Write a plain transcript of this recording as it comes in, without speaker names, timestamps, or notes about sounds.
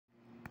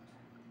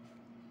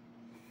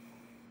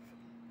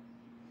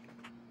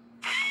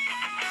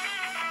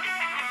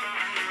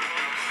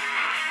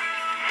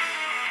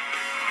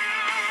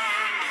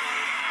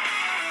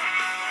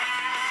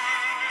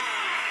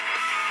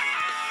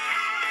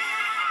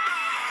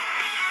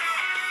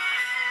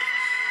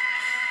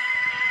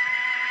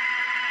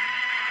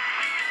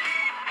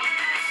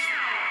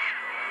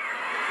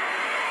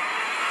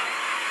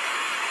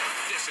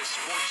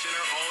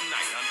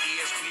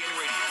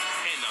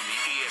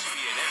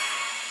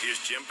Here's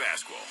Jim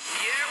Pasquale.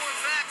 Yeah,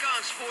 we're back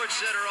on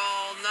SportsCenter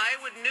all night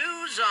with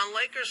news on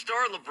Lakers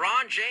star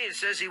LeBron James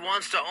says he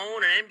wants to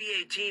own an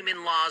NBA team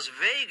in Las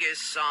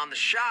Vegas. On The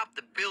Shop,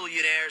 the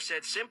billionaire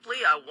said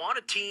simply, "I want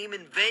a team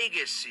in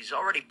Vegas." He's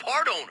already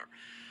part owner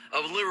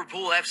of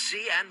Liverpool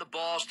FC and the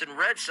Boston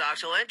Red Sox.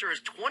 He'll enter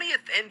his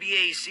 20th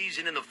NBA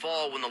season in the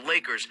fall when the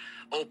Lakers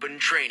open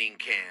training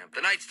camp.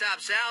 The night's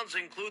top sounds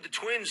include the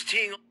Twins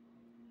teeing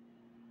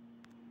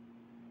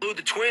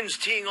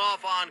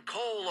off on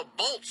Cole, a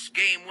Bolts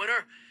game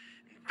winner,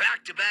 and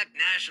back-to-back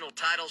national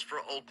titles for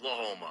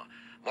Oklahoma.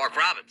 Mark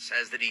Robbins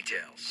has the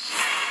details.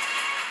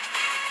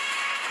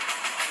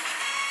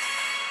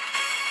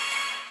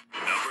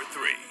 Number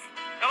 3.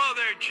 Hello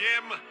there,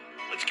 Jim.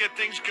 Let's get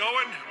things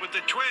going with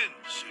the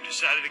Twins, who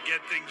decided to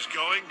get things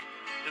going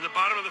in the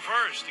bottom of the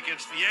first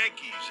against the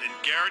Yankees. And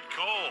Garrett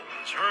Cole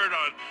is heard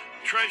on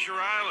Treasure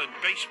Island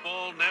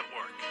Baseball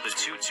Network. The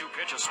 2-2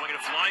 pitch, a swing and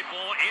a fly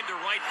ball into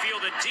right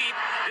field and deep.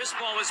 This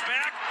ball is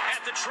back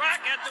at the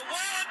track, at the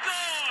wall, and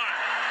gone!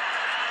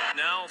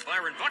 Now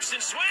Byron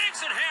Buxton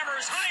swings and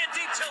hammers high and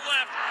deep to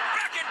left.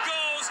 Back it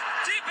goes,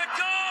 deep it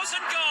goes,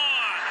 and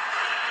gone!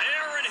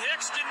 Aaron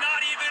Hicks did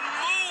not even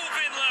move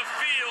in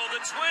left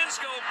field. The Twins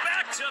go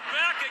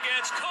back-to-back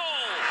against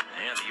Cole.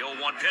 And the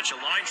 0-1 pitch,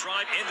 a line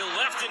drive into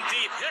left and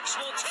deep. Hicks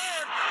will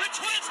turn. The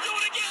Twins do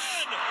it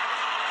again!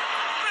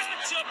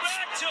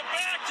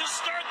 Back-to-back to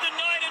start the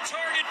night at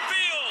Target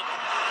Field.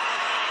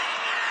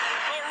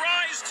 A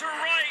rise to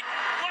right,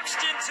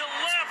 Buxton to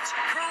left,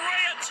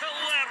 Correa to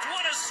left.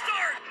 What a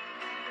start!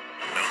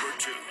 Number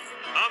 2.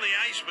 On the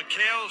ice,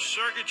 Mikhail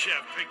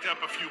Sergachev picked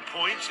up a few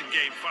points in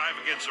Game 5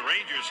 against the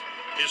Rangers.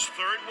 His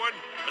third one,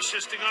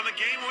 assisting on the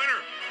game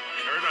winner.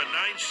 Heard on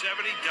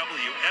 970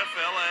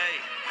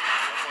 WFLA.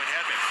 1-point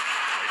Hedman.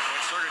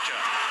 8-point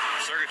Sergachev.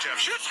 Sergachev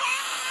shoots.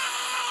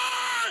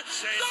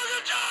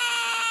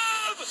 Sergachev!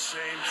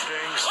 Same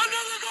thing.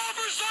 Another goal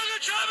for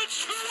Sergachev.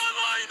 It's 2-1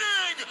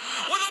 Lightning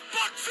with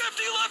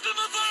 $1:50 left in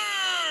the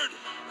third.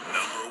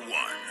 Number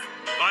 1.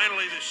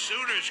 Finally, the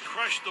Sooners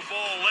crushed the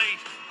ball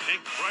late and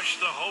crushed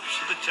the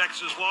hopes of the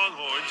Texas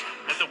Longhorns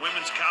at the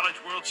Women's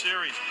College World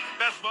Series.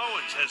 Beth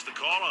Mowens has the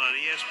call on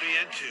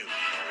ESPN2.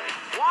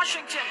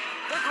 Washington,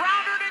 the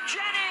grounder to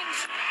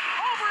Jennings,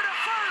 over to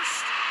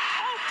first.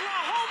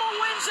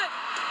 Oklahoma wins it.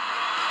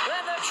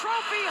 And the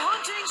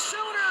trophy-hunting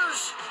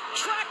Sooners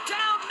track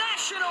down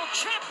national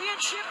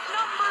championship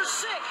number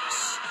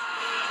 6.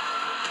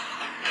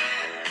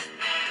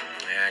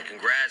 And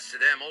congrats to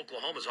them.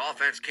 Oklahoma's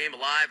offense came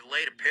alive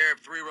late, a pair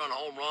of 3-run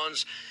home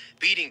runs,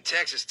 beating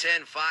Texas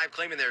 10-5,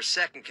 claiming their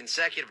second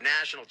consecutive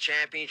national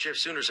championship.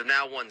 Sooners have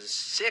now won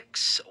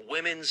 6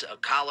 Women's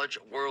College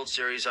World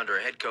Series under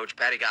head coach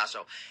Patty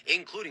Gasso,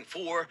 including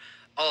 4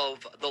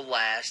 of the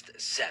last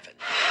 7.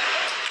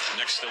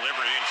 Next delivery,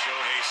 and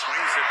Shohei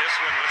swings at this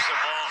one, lifts the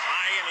ball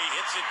high, and he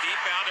hits it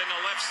deep out into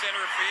left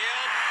center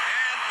field.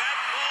 And that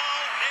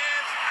ball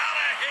is out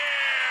of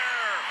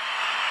here.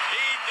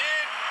 He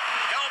did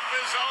help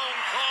his own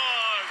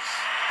cause.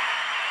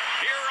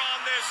 Here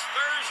on this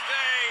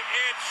Thursday,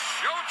 it's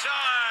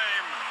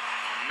showtime.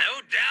 No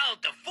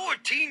doubt, the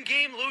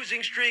 14-game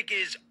losing streak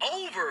is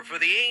over for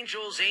the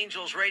Angels.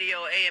 Angels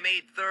Radio AM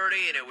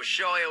 830, and it was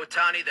Shohei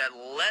Ohtani that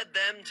led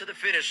them to the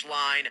finish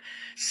line.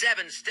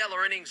 7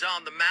 stellar innings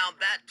on the mound,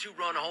 that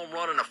 2-run home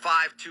run, and a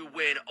 5-2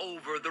 win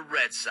over the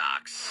Red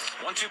Sox.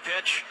 1-2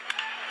 pitch.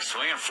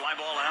 Swing and fly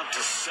ball out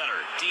to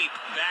center. Deep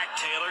back,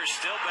 Taylor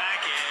still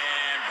back,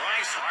 and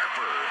Bryce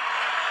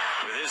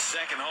Harper with his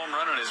second home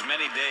run in as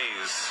many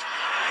days,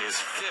 his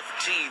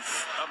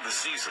 15th of the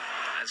season.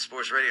 That's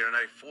Sports Radio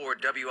 94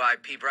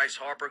 WIP. Bryce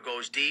Harper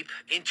goes deep.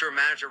 Interim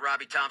manager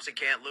Robbie Thompson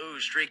can't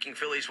lose. Streaking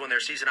Phillies win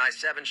their season high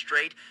 7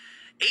 straight.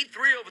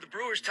 8-3 over the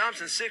Brewers.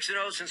 Thompson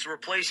 6-0 since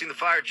replacing the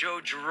fired Joe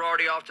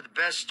Girardi, off to the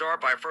best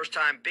start by a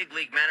first-time big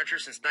league manager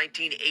since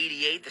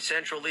 1988. The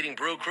Central leading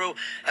Brew Crew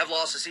have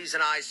lost the season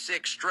high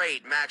 6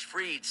 straight. Max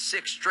Fried,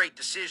 6 straight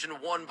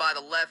decision won by the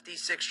lefty,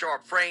 6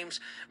 sharp frames.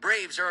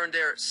 Braves earned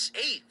their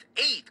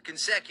 8th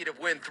consecutive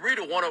win,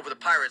 3-1 over the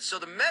Pirates. So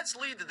the Mets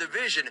lead the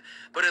division,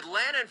 but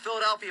Atlanta and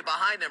Philadelphia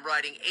behind them,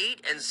 riding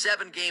 8 and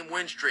 7 game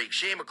win streak.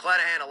 Shane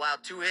McClanahan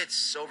allowed 2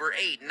 hits over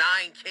 8, 9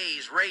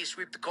 Ks. Rays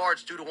sweep the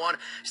Cards 2-1.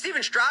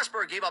 Steven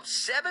Strasburg gave up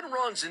 7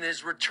 runs in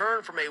his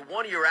return from a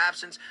 1-year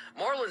absence.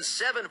 Marlins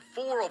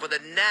 7-4 over the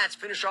Nats,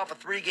 finish off a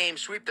 3-game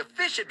sweep. The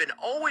Fish had been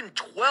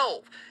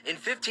 0-12 in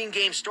 15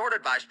 games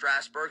started by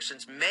Strasburg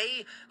since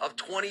May of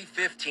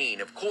 2015.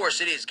 Of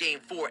course, it is Game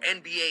 4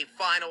 NBA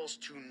Finals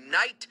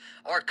tonight.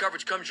 Our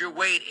coverage comes your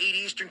way at 8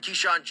 Eastern.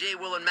 Keyshawn, J.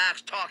 Will, and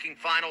Max talking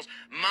finals.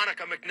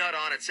 Monica McNutt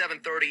on at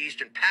 7:30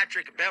 Eastern.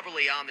 Patrick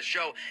Beverly on the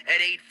show at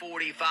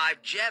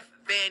 8:45. Jeff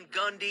Van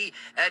Gundy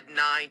at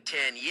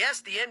 9:10. Yes,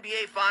 the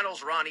NBA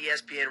Finals are on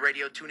ESPN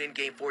Radio. Tune in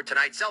Game 4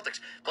 tonight. Celtics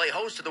play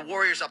host to the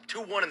Warriors, up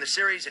 2-1 in the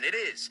series, and it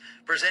is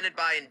presented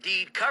by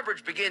Indeed.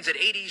 Coverage begins at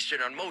 8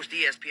 Eastern on most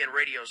ESPN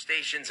radio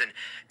stations. And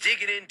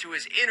digging into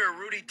his inner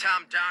Rudy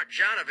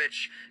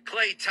Tomjanovich,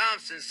 Klay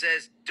Thompson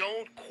says,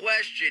 don't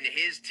question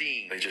his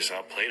team. They just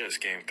outplayed us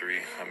Game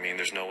 3. I mean,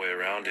 there's no way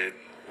around it.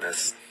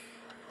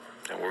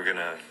 we're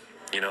gonna,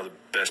 the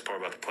best part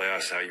about the playoffs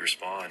is how you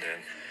respond,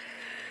 and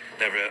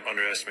never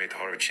underestimate the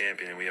heart of a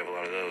champion, and we have a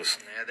lot of those.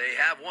 Yeah, they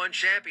have won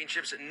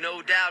championships,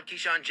 no doubt.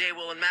 Keyshawn, J.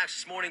 Will, and Max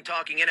this morning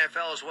talking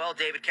NFL as well.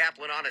 David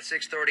Kaplan on at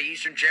 6:30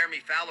 Eastern. Jeremy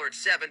Fowler at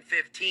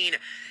 7:15.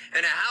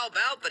 And how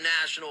about the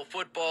National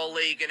Football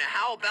League? And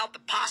how about the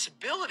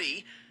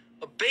possibility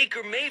of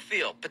Baker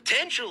Mayfield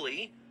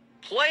potentially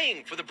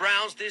playing for the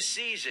Browns this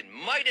season?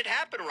 Might it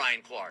happen,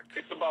 Ryan Clark?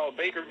 It's about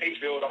Baker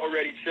Mayfield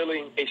already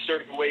feeling a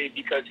certain way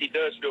because he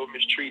does feel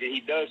mistreated. He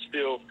does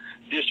feel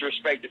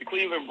disrespected. The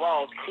Cleveland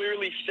Browns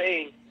clearly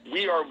saying,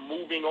 we are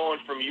moving on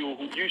from you,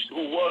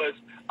 who was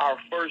our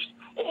first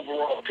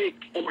overall pick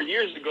 4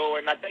 years ago.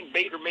 And I think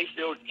Baker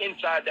Mayfield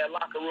inside that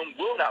locker room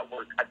will not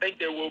work. I think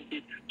there will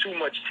be too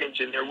much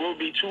tension. There will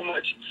be too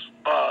much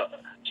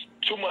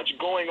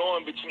going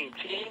on between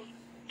team,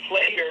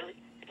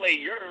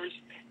 players,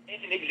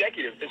 and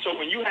executives. And so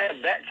when you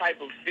have that type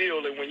of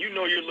feel, and when you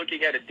know you're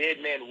looking at a dead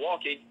man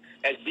walking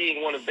as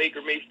being one of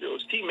Baker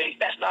Mayfield's teammates,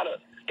 that's not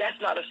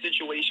a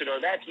situation,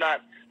 or that's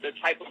not the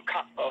type of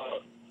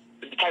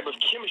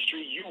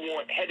chemistry you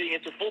want heading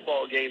into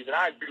football games. And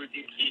I agree with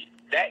you, Keith.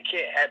 That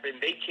can't happen.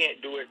 They can't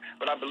do it.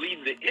 But I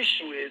believe the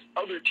issue is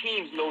other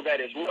teams know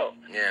that as well.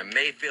 Yeah,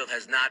 Mayfield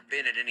has not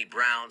been at any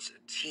Browns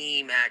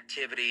team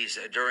activities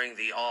during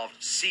the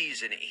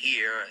off-season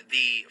here.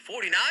 The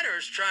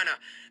 49ers trying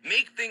to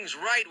make things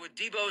right with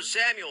Deebo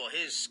Samuel,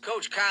 his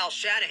coach Kyle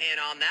Shanahan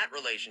on that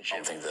relationship. I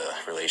don't think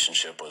the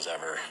relationship was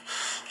ever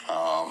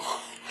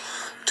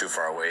too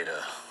far away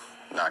to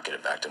not get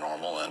it back to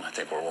normal, and I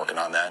think we're working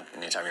on that.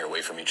 Anytime you're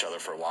away from each other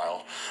for a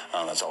while,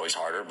 that's always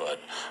harder, but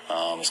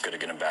it's good to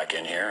get him back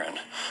in here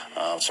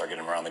and start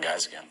getting him around the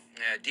guys again.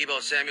 Yeah, Deebo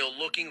Samuel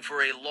looking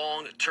for a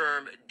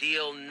long-term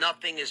deal.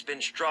 Nothing has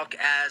been struck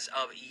as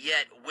of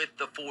yet with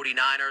the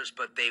 49ers,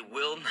 but they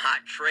will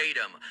not trade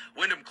him.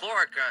 Wyndham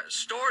Clark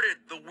started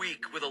the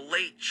week with a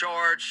late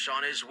charge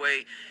on his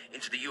way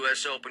into the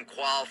U.S. Open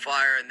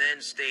qualifier, and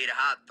then stayed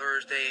hot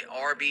Thursday.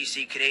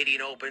 RBC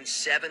Canadian Open,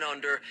 7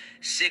 under,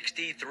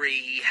 63.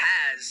 He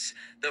has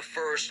the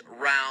first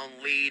round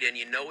lead, and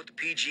you know what the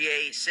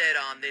PGA said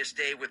on this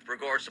day with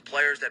regards to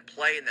players that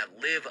play in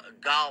that live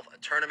golf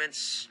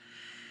tournaments.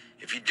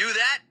 If you do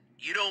that,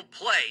 you don't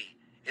play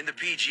in the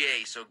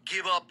PGA, so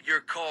give up your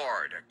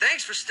card.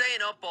 Thanks for staying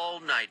up all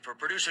night. For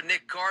producer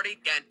Nick Carty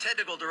and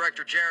technical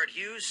director Jared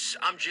Hughes,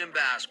 I'm Jim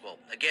Basquill.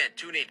 Again,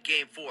 tune in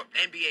Game 4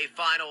 NBA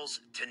Finals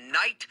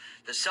tonight.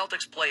 The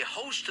Celtics play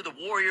host to the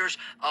Warriors,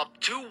 up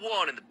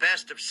 2-1 in the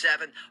best of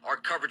 7. Our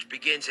coverage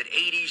begins at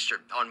 8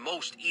 Eastern on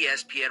most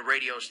ESPN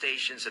radio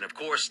stations. And, of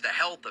course, the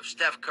health of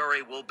Steph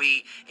Curry will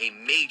be a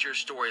major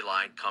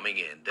storyline coming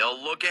in.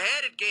 They'll look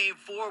ahead at Game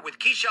 4 with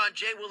Keyshawn,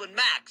 J. Will, and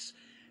Max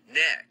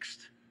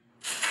next.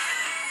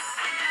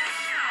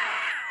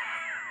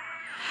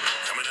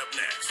 Coming up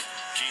next,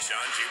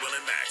 Keyshawn, J. Will,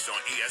 and Max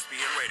on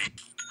ESPN Radio.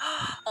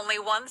 Only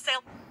one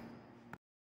sale.